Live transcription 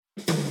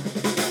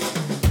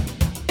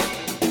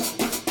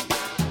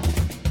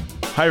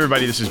Hi,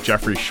 everybody. This is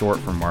Jeffrey Short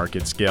from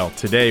MarketScale.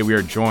 Today, we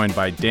are joined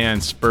by Dan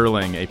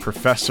Sperling, a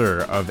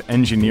professor of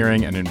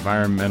engineering and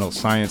environmental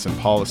science and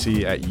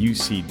policy at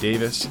UC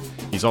Davis.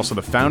 He's also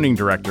the founding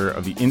director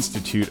of the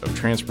Institute of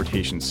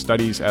Transportation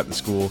Studies at the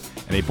school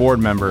and a board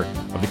member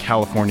of the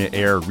California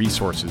Air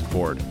Resources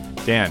Board.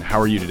 Dan, how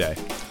are you today?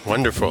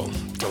 Wonderful.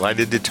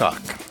 Delighted to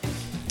talk.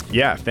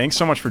 Yeah, thanks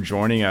so much for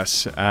joining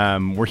us.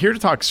 We're here to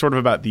talk sort of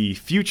about the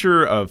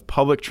future of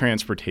public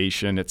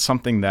transportation. It's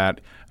something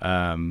that,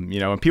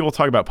 when people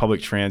talk about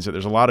public transit,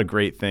 there's a lot of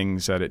great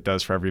things that it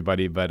does for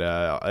everybody, but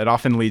it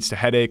often leads to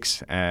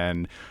headaches,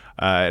 and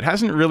it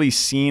hasn't really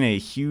seen a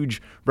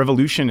huge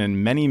revolution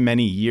in many,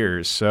 many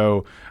years.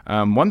 So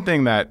one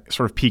thing that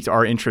sort of piqued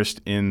our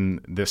interest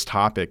in this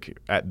topic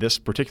at this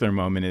particular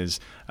moment is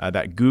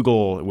that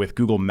Google, with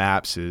Google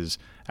Maps, is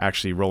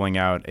actually rolling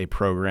out a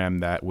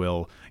program that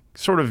will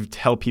sort of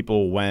tell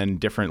people when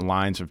different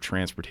lines of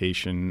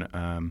transportation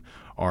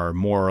are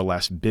more or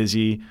less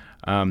busy.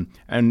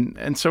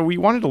 And so we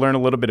wanted to learn a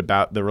little bit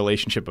about the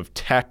relationship of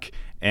tech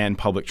and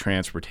public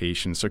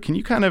transportation. So can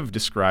you kind of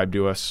describe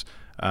to us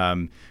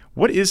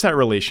what is that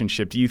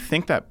relationship? Do you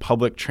think that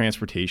public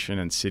transportation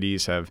and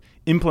cities have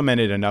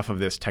implemented enough of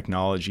this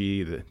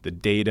technology, the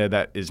data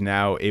that is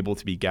now able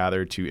to be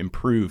gathered to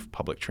improve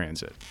public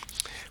transit?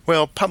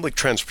 Well, public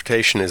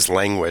transportation has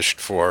languished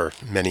for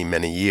many,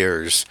 many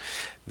years.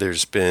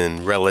 There's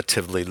been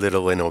relatively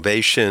little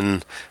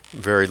innovation,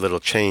 very little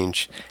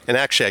change. And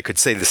actually, I could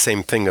say the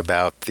same thing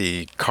about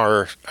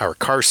our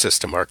car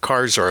system. Our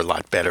cars are a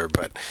lot better,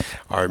 but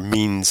our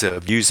means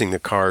of using the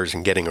cars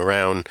and getting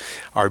around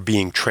are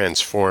being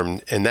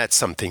transformed. And that's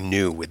something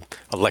new with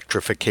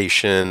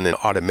electrification and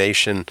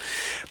automation.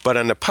 But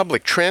on the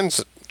public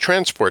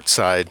transport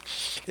side,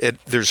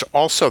 there's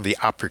also the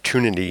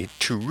opportunity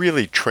to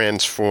really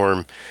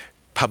transform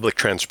public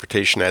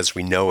transportation as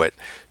we know it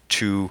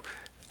to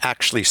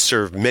actually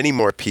serve many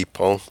more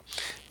people,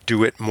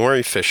 do it more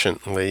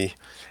efficiently,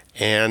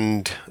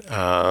 and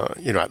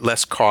at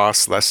less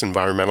cost, less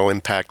environmental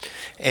impact,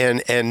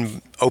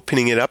 and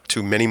opening it up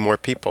to many more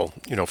people,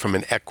 from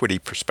an equity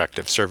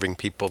perspective, serving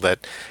people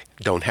that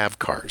don't have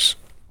cars.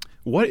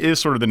 What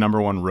is sort of the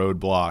number one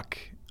roadblock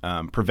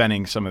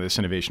preventing some of this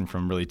innovation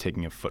from really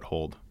taking a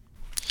foothold?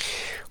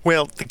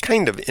 Well, the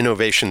kind of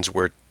innovations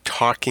we're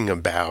talking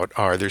about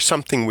there's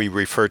something we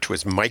refer to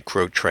as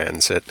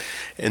microtransit,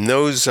 and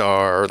those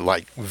are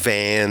like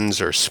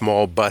vans or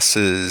small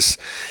buses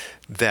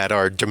that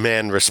are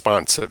demand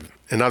responsive.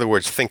 In other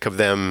words, think of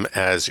them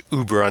as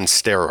Uber on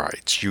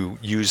steroids. You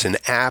use an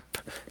app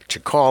to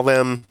call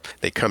them,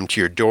 they come to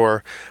your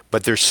door,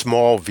 but they're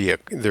small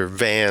they're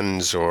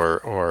vans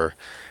or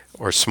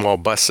small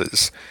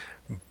buses,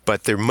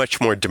 but they're much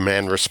more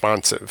demand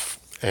responsive.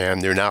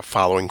 And they're not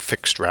following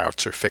fixed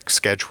routes or fixed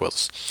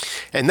schedules.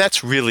 And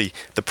that's really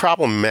the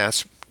problem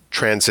mass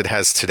transit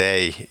has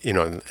today,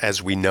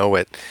 as we know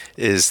it,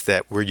 is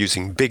that we're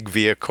using big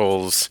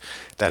vehicles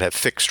that have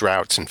fixed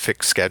routes and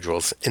fixed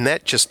schedules. And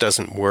that just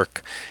doesn't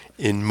work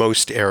in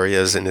most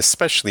areas, and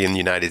especially in the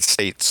United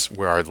States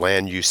where our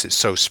land use is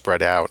so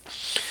spread out.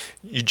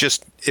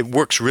 It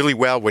works really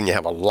well when you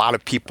have a lot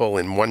of people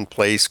in one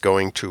place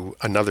going to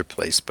another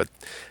place, but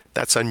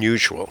that's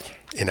unusual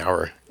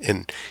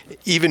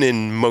even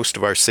in most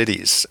of our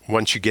cities.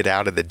 Once you get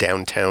out of the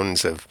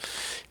downtowns of,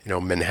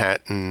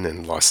 Manhattan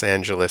and Los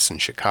Angeles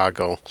and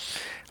Chicago,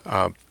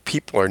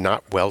 people are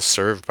not well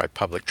served by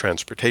public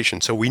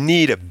transportation. So we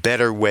need a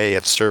better way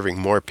of serving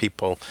more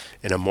people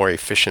in a more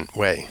efficient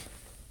way.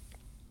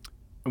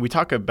 We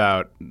talk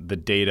about the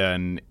data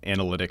and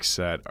analytics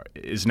that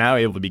is now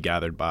able to be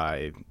gathered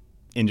by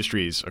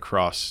industries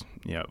across,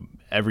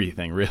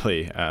 everything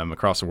really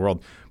across the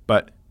world.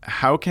 But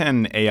how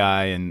can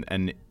AI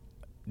and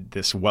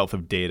this wealth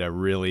of data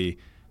really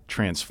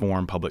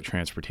transform public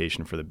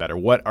transportation for the better?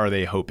 What are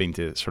they hoping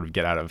to sort of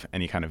get out of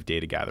any kind of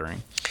data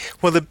gathering?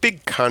 Well, the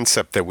big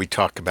concept that we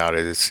talk about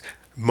is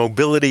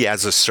mobility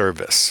as a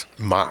service,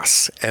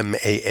 MaaS,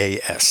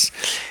 M-A-A-S.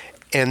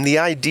 And the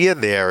idea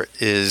there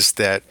is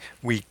that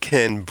we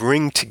can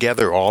bring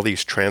together all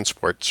these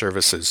transport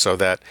services so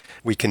that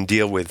we can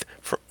deal with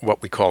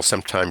what we call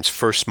sometimes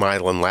first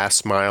mile and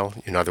last mile.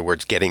 In other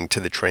words, getting to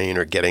the train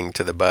or getting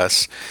to the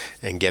bus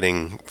and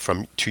getting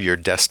to your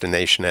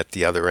destination at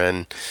the other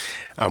end.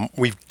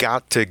 We've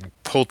got to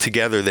pull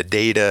together the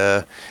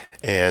data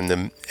and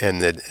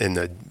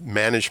the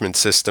management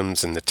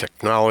systems and the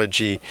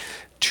technology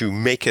to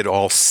make it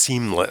all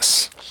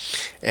seamless.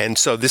 And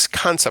so this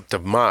concept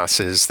of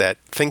MaaS is that,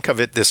 think of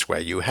it this way: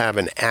 you have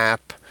an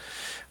app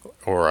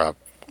or a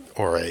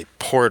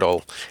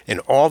portal,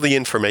 and all the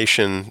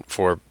information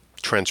for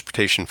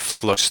transportation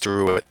flows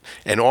through it,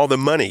 and all the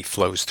money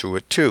flows through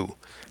it too.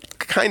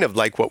 Kind of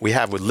like what we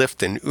have with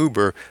Lyft and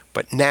Uber,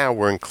 but now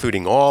we're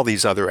including all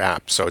these other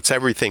apps. So it's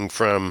everything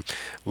from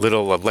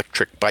little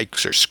electric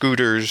bikes or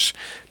scooters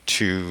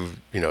to,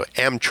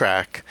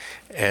 Amtrak.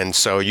 And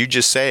so you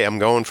just say, I'm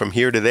going from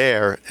here to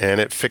there, and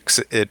it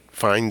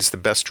finds the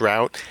best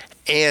route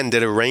and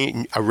it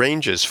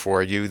arranges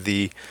for you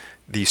the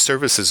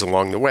services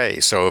along the way.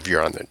 So if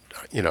you're on the,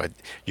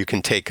 you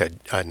can take an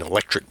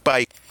electric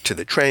bike to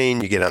the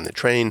train, you get on the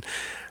train,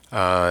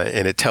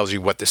 and it tells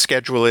you what the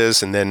schedule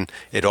is, and then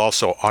it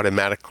also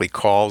automatically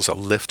calls a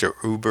Lyft or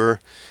Uber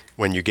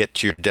when you get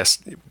to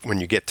when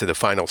you get to the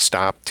final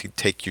stop to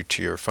take you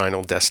to your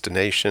final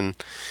destination.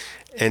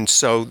 And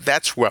so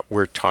that's what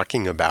we're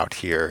talking about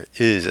here,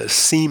 is a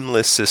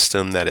seamless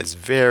system that is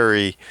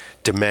very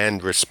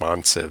demand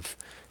responsive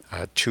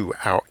to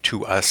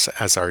us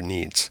as our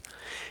needs.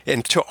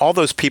 And to all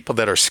those people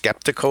that are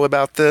skeptical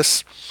about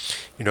this,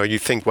 you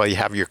think, well, you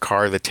have your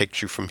car that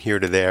takes you from here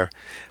to there.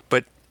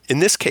 But in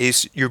this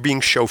case, you're being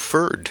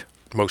chauffeured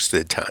most of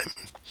the time.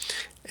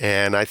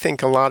 And I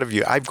think a lot of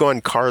you, I've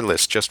gone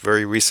carless just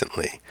very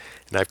recently,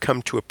 and I've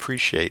come to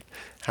appreciate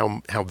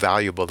how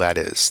valuable that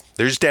is.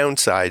 There's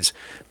downsides,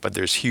 but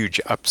there's huge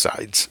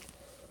upsides.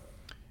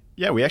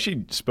 Yeah, we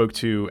actually spoke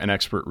to an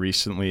expert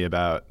recently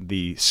about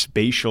the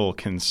spatial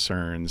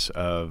concerns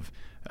of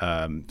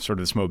sort of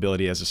this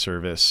mobility as a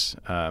service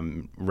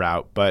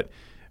route. But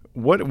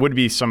what would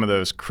be some of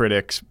those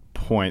critics'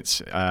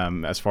 points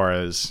as far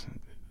as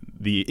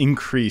the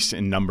increase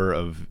in number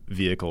of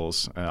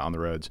vehicles on the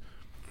roads?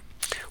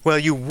 Well,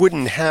 you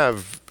wouldn't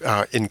have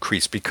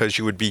increase because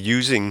you would be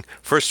using,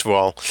 first of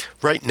all,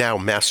 right now,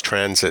 mass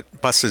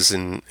transit, buses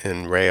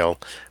and rail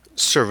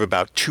serve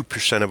about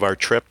 2% of our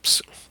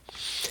trips.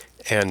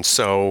 And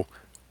so,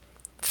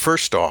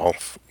 first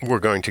off, we're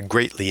going to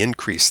greatly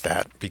increase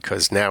that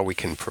because now we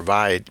can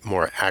provide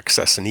more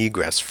access and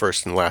egress,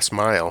 first and last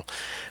mile,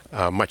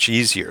 much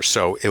easier.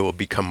 So it will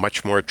become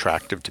much more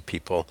attractive to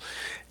people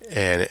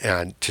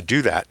and to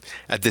do that.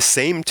 At the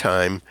same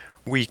time,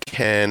 we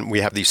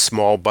have these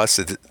small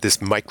buses,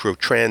 this micro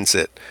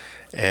transit,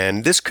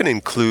 and this could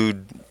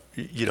include,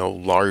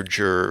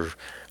 larger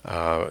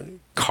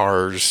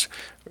cars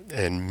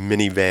and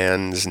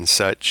minivans and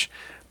such.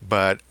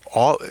 But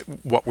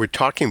what we're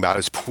talking about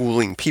is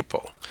pooling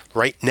people.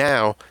 Right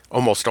now,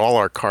 almost all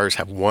our cars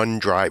have one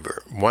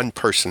driver, one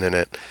person in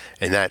it,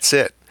 and that's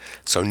it.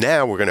 So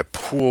now we're going to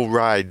pool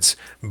rides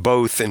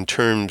both in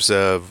terms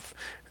of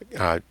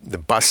the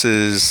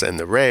buses and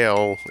the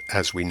rail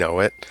as we know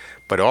it,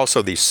 but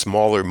also these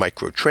smaller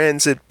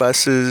microtransit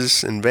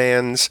buses and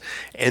vans,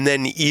 and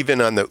then even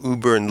on the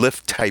Uber and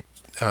Lyft type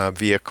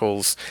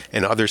vehicles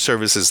and other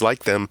services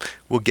like them,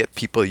 we'll get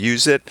people to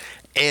use it.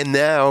 And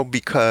now,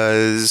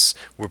 because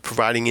we're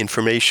providing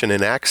information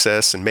and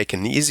access and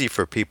making it easy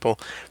for people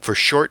for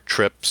short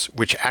trips,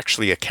 which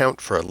actually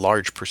account for a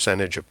large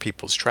percentage of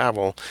people's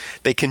travel,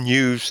 they can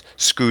use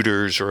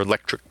scooters or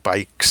electric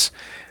bikes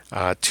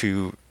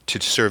to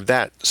serve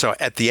that. So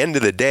at the end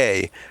of the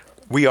day,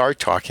 we are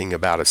talking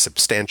about a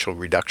substantial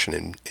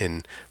reduction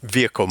in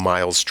vehicle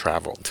miles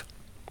traveled.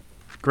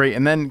 Great.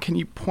 And then can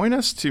you point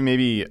us to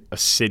maybe a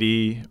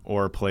city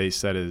or a place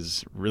that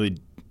is really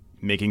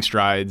making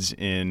strides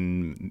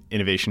in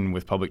innovation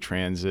with public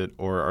transit,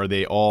 or are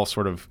they all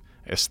sort of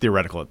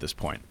theoretical at this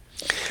point?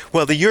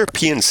 Well, the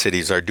European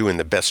cities are doing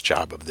the best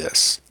job of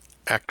this.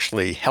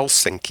 Actually,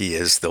 Helsinki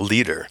is the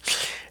leader,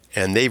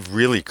 and they've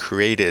really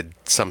created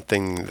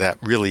something that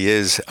really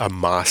is a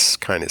MaaS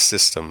kind of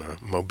system,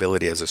 a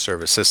mobility as a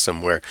service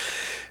system, where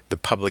the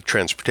public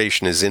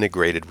transportation is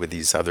integrated with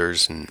these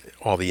others, and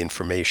all the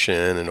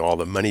information and all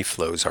the money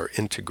flows are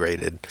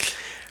integrated.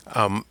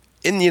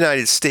 In the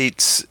United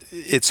States,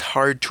 it's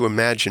hard to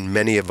imagine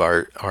many of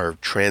our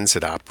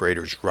transit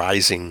operators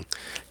rising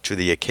to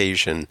the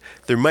occasion.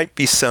 There might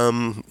be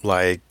some,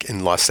 like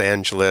in Los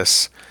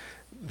Angeles,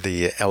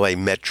 the LA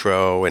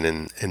Metro,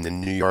 and in the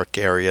New York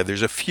area.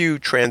 There's a few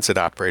transit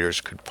operators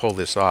who could pull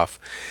this off.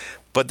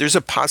 But there's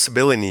a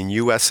possibility in the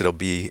U.S. it'll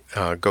be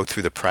go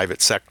through the private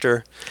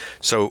sector.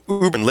 So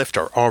Uber and Lyft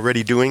are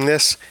already doing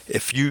this.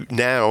 If you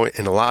now,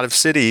 in a lot of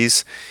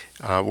cities,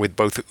 with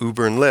both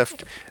Uber and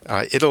Lyft,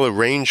 it'll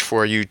arrange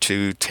for you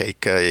to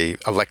take a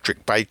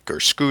electric bike or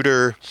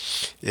scooter.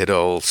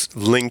 It'll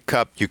link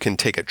up. You can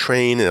take a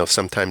train, and it'll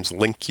sometimes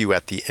link you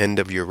at the end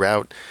of your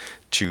route.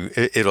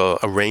 It'll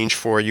arrange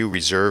for you,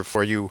 reserve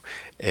for you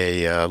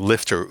a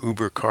Lyft or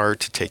Uber car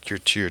to take you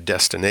to your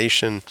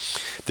destination.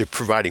 They're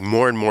providing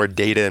more and more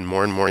data and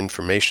more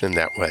information in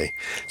that way.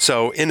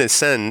 So in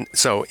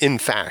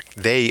fact,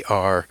 they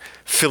are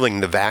filling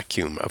the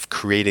vacuum of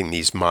creating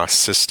these MaaS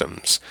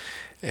systems.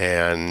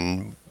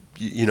 And,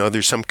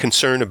 there's some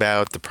concern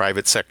about the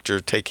private sector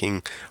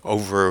taking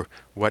over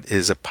what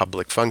is a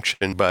public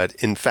function. But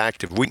in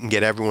fact, if we can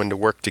get everyone to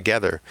work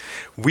together,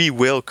 we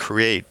will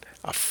create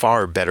a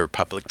far better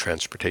public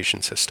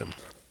transportation system.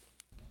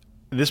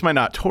 This might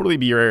not totally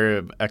be your area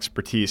of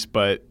expertise,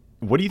 but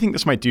what do you think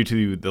this might do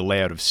to the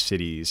layout of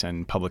cities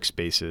and public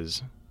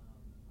spaces?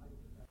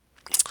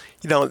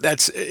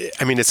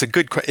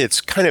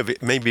 It's kind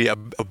of maybe a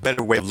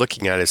better way of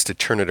looking at it is to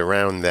turn it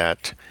around,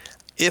 that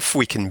if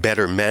we can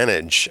better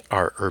manage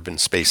our urban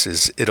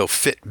spaces, it'll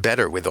fit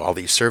better with all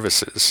these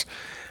services.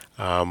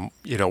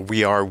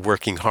 We are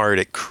working hard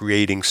at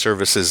creating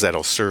services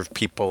that'll serve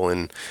people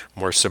in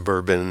more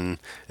suburban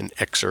and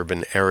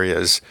exurban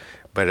areas.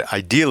 But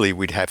ideally,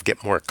 we'd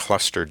get more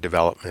cluster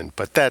development.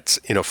 But that's,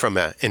 from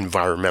an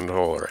environmental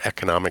or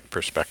economic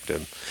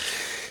perspective.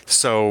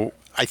 So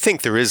I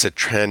think there is a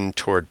trend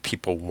toward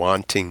people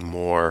wanting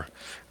more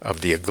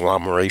of the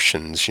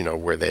agglomerations,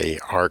 where they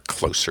are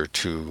closer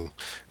to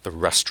the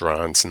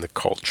restaurants and the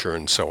culture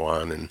and so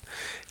on.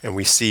 And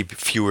we see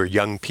fewer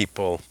young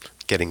people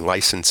getting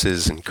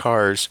licenses and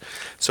cars.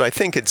 So I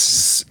think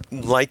it's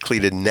likely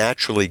to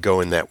naturally go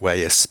in that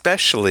way,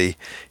 especially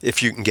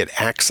if you can get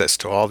access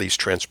to all these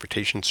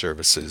transportation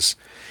services.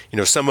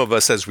 Some of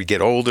us, as we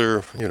get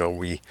older,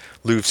 we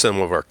lose some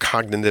of our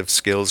cognitive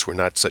skills. We're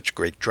not such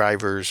great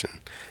drivers, and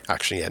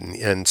actually in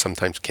the end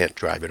sometimes can't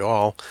drive at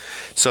all.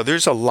 So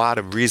there's a lot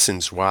of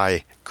reasons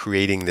why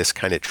creating this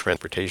kind of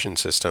transportation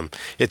system,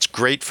 it's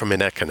great from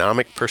an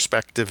economic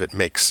perspective. It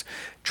makes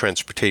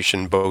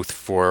transportation both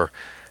for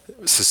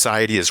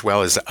society as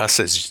well as us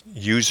as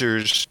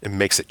users. It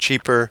makes it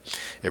cheaper.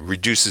 It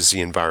reduces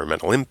the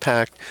environmental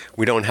impact.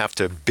 We don't have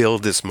to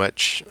build as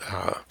many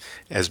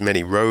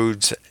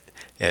roads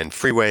and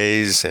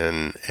freeways,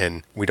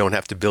 and we don't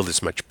have to build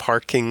as much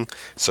parking.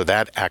 So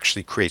that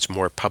actually creates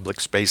more public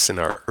space in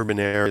our urban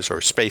areas, or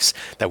space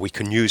that we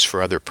can use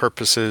for other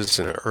purposes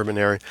in our urban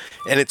area.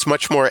 And it's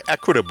much more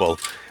equitable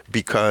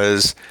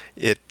because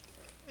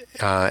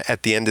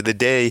at the end of the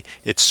day,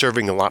 it's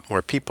serving a lot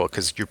more people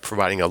because you're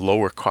providing a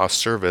lower cost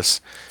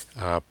service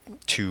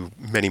to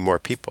many more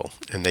people,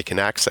 and they can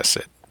access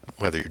it,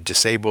 whether you're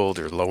disabled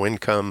or low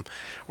income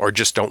or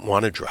just don't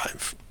want to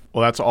drive.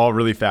 Well, that's all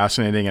really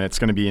fascinating, and it's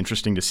going to be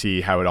interesting to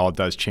see how it all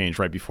does change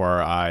right before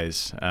our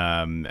eyes,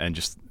 and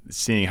just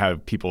seeing how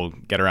people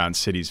get around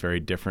cities very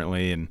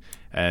differently,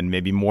 and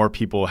maybe more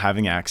people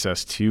having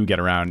access to get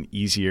around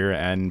easier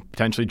and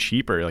potentially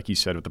cheaper, like you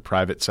said, with the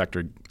private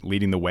sector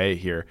leading the way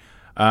here.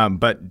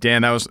 But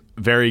Dan, that was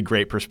very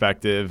great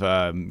perspective.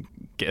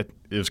 It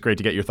was great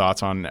to get your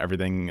thoughts on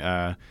everything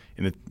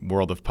in the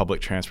world of public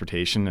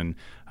transportation, and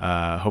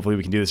hopefully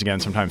we can do this again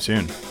sometime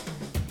soon.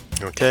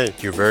 Okay,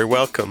 you're very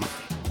welcome.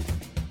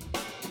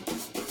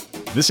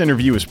 This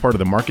interview is part of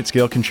the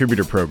MarketScale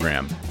Contributor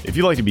Program. If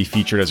you'd like to be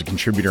featured as a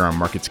contributor on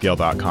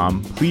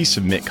MarketScale.com, please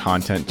submit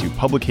content to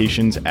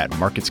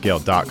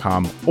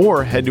publications@MarketScale.com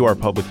or head to our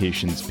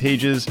publications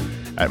pages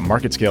at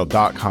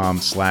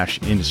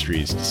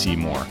MarketScale.com/industries to see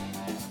more.